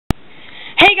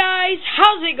Guys,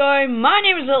 how's it going? My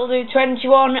name is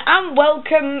Zelotes21 and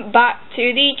welcome back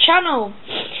to the channel.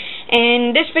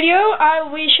 In this video I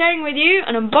will be sharing with you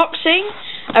an unboxing,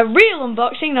 a real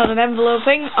unboxing, not an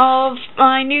enveloping, of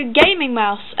my new gaming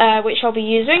mouse, which I'll be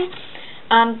using.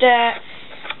 And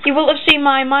you will have seen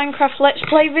my Minecraft Let's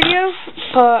Play video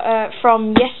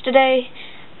from yesterday,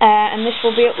 and this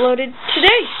will be uploaded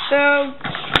today. So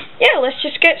yeah, let's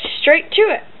just get straight to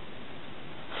it.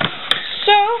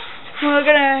 So we're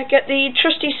gonna get the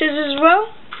trusty scissors as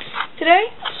well today,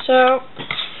 so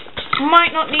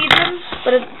might not need them,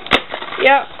 but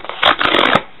yeah,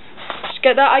 let's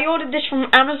get that. I ordered this from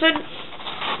Amazon,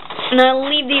 and I'll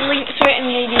leave the link to it in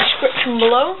the description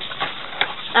below.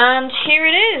 And here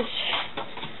it is.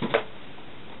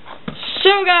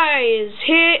 So guys,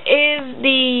 here is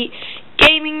the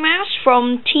gaming mouse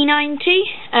from T-90.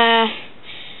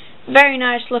 Very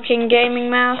nice looking gaming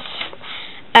mouse.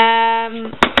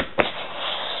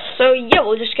 So yeah,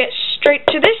 we'll just get straight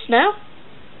to this now.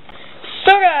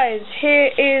 So guys, here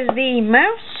is the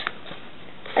mouse.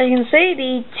 As you can see,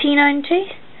 the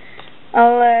T-90.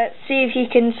 I'll see if you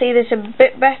can see this a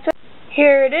bit better.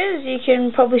 Here it is. You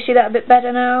can probably see that a bit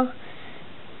better now.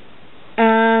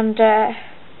 And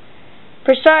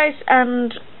precise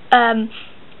and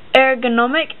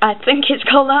ergonomic, I think it's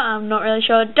called that. I'm not really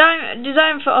sure.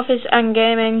 Designed for office and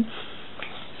gaming.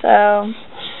 So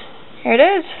here it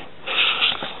is.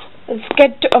 Let's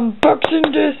get to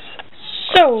unboxing this.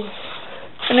 So,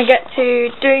 I'm gonna get to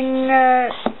doing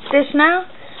this now.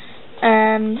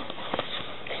 Gonna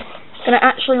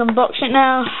actually unbox it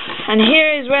now, and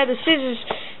here is where the scissors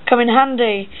come in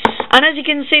handy. And as you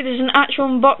can see, there's an actual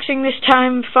unboxing this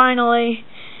time. Finally,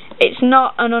 it's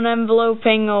not an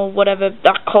unenveloping or whatever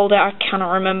I called it. I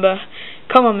cannot remember.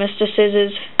 Come on, Mr.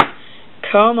 Scissors.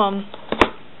 Come on.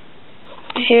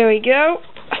 Here we go.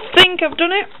 I think I've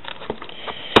done it.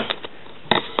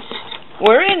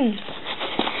 We're in.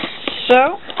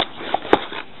 So,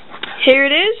 here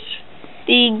it is,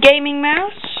 the gaming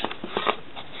mouse.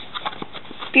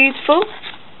 Beautiful.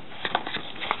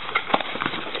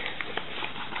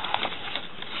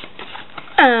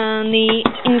 And the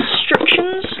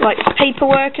instructions, like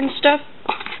paperwork and stuff.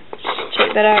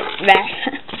 Check that out. There.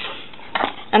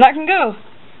 And that can go.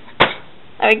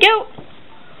 There we go.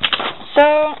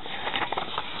 So,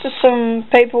 just some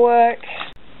paperwork.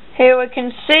 Here we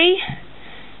can see,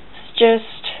 it's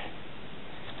just,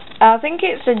 I think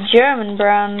it's a German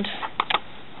brand,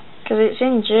 because it's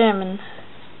in German.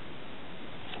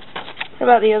 What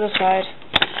about the other side?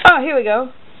 Oh, here we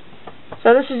go.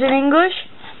 So this is in English,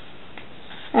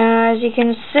 as you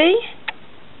can see.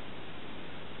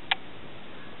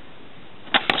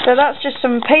 So that's just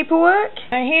some paperwork.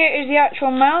 And here is the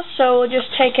actual mouse, so we'll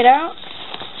just take it out.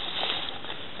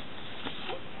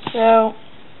 So,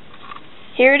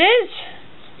 here it is.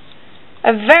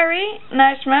 A very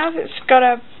nice mouse. It's got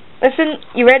a... Listen,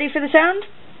 you ready for the sound?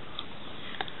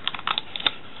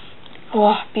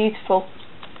 Oh, beautiful.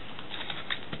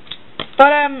 But,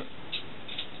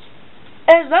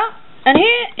 there's that. And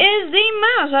here is the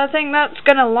mouse. I think that's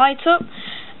gonna light up.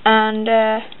 And,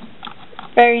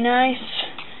 very nice.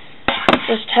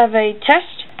 Just have a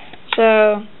test.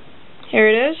 So, here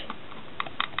it is.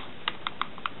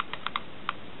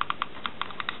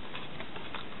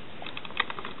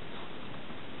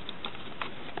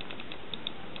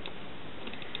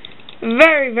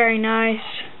 Very, very nice,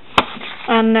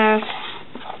 and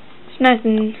it's nice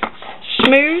and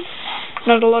smooth,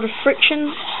 not a lot of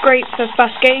friction, great for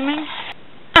fast gaming.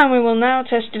 And we will now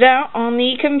test it out on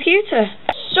the computer.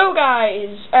 So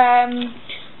guys,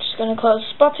 just going to close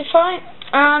Spotify,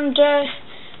 and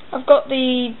I've got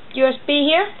the USB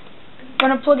here. I'm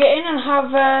going to plug it in and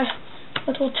have a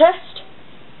little test.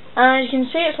 And as you can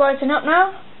see, it's lighting up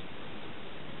now.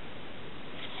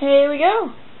 Here we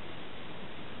go.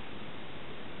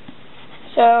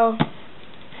 So,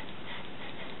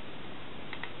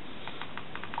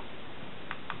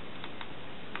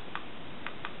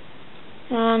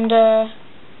 and as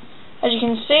you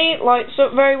can see, it lights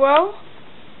up very well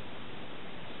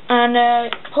and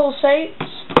pulsates.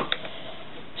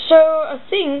 So I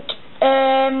think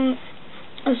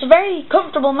it's a very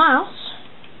comfortable mouse,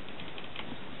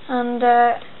 and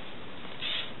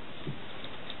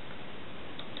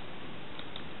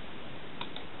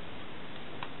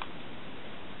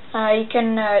you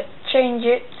can change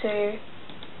it to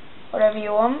whatever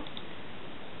you want.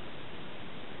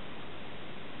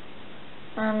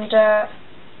 And yeah,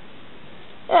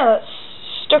 that's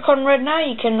stuck on red now.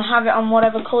 You can have it on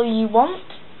whatever colour you want.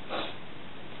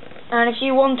 And if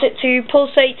you want it to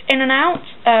pulsate in and out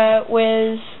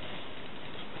with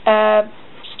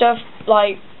stuff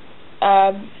like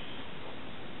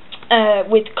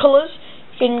with colours.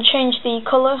 You can change the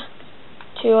colour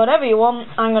to whatever you want.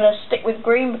 I'm going to stick with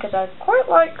green because I quite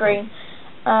like green.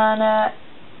 And,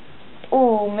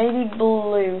 maybe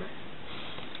blue.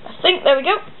 I think, there we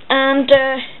go. And,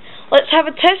 let's have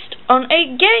a test on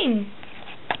a game.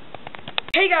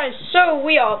 Hey guys, so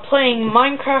we are playing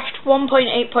Minecraft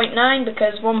 1.8.9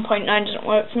 because 1.9 doesn't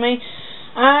work for me.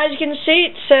 As you can see,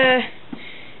 it's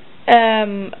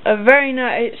a very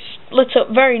nice, it's lit up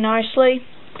very nicely,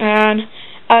 and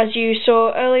as you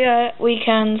saw earlier, we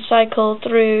can cycle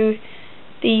through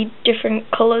the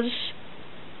different colours,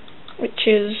 which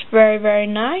is very, very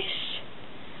nice.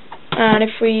 And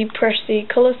if we press the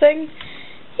colour thing,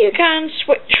 you can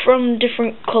switch from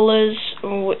different colours,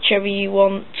 whichever you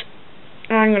want.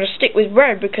 I'm going to stick with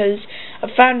red because I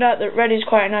found out that red is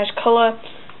quite a nice colour.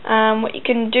 What you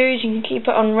can do is you can keep it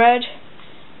on red,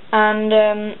 and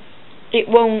it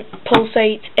won't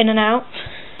pulsate in and out.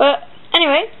 But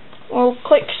anyway, we'll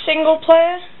click single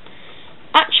player.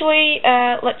 Actually,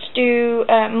 let's do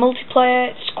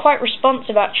multiplayer. It's quite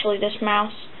responsive actually, this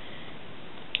mouse.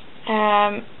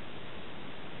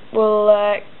 We'll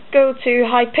go to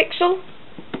Hypixel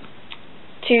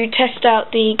to test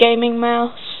out the gaming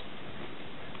mouse.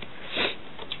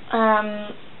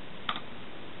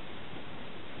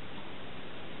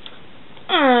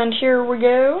 And here we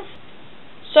go.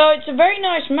 So it's a very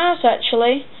nice mouse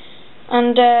actually,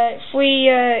 and if we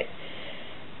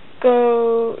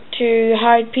go to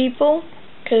hide people,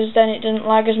 because then it doesn't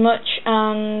lag as much,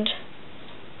 and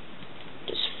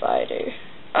just Fido.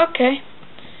 Okay.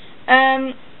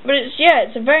 But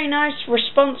it's a very nice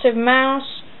responsive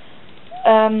mouse.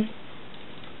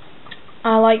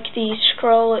 I like the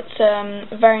scroll, it's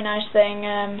a very nice thing.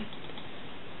 I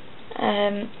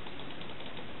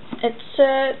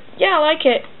like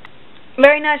it.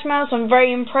 Very nice mouse, I'm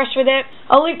very impressed with it.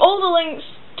 I'll leave all the links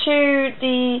to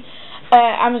the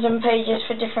Amazon pages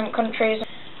for different countries.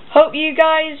 Hope you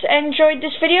guys enjoyed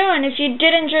this video, and if you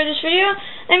did enjoy this video,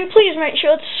 then please make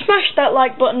sure to smash that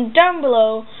like button down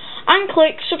below and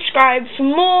click subscribe for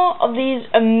more of these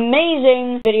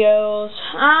amazing videos.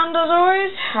 And as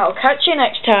always, I'll catch you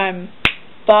next time.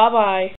 Bye bye.